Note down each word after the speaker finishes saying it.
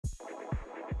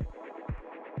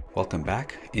Welcome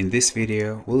back. In this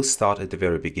video, we'll start at the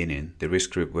very beginning, the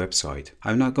Rescript website.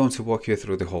 I'm not going to walk you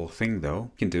through the whole thing though,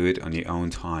 you can do it on your own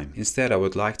time. Instead, I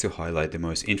would like to highlight the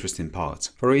most interesting parts.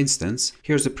 For instance,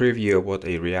 here's a preview of what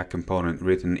a React component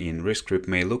written in Rescript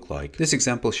may look like. This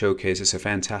example showcases a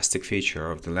fantastic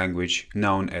feature of the language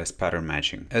known as pattern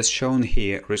matching. As shown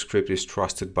here, Rescript is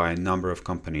trusted by a number of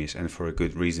companies and for a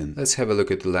good reason. Let's have a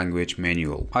look at the language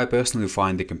manual. I personally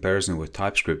find the comparison with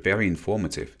TypeScript very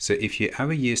informative, so if you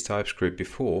ever use TypeScript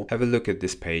before, have a look at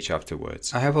this page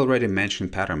afterwards. I have already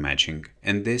mentioned pattern matching,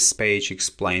 and this page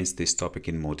explains this topic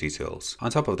in more details. On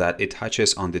top of that, it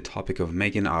touches on the topic of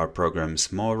making our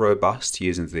programs more robust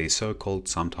using the so-called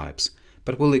sum types.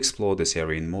 But we'll explore this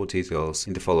area in more details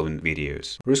in the following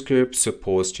videos. Rescript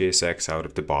supports JSX out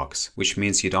of the box, which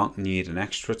means you don't need an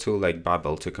extra tool like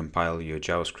Babel to compile your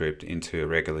JavaScript into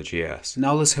regular JS.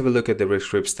 Now let's have a look at the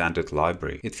Rescript standard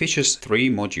library. It features 3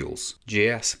 modules: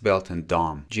 JS, Belt, and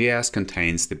DOM. JS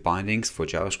contains the bindings for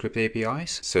JavaScript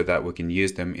APIs so that we can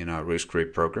use them in our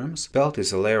Rescript programs. Belt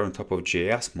is a layer on top of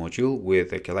JS module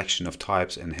with a collection of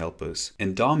types and helpers.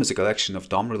 And DOM is a collection of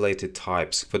DOM-related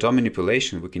types. For DOM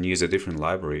manipulation, we can use a different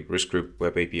library, Rescript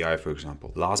Web API for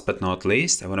example. Last but not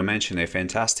least, I want to mention a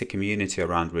fantastic community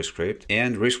around Rescript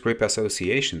and Rescript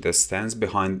Association that stands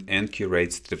behind and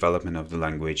curates the development of the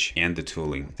language and the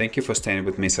tooling. Thank you for staying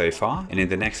with me so far, and in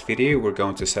the next video we're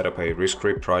going to set up a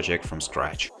Rescript project from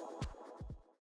scratch.